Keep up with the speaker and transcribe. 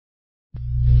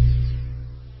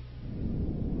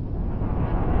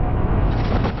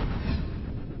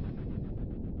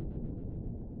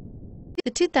The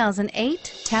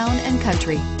 2008 Town &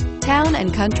 Country.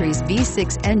 Town & Country's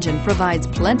V6 engine provides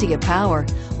plenty of power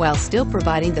while still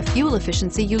providing the fuel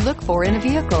efficiency you look for in a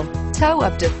vehicle. Tow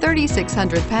up to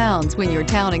 3,600 pounds when your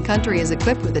Town & Country is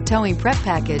equipped with a towing prep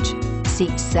package.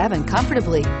 Seat 7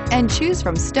 comfortably and choose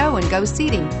from stow and go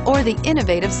seating or the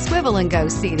innovative swivel and go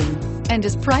seating, and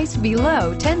is priced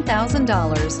below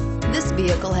 $10,000. This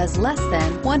vehicle has less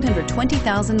than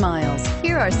 120,000 miles.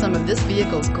 Here are some of this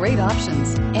vehicle's great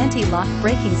options: anti-lock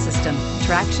braking system,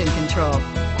 traction control,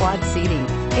 quad seating,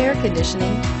 air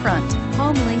conditioning, front,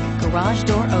 HomeLink garage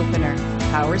door opener,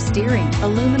 power steering,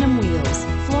 aluminum wheels,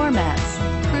 floor mats,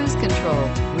 cruise control,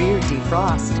 rear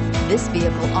defrost. This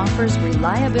vehicle offers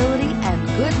reliability and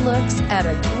good looks at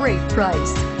a great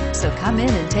price. So come in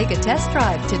and take a test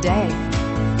drive today.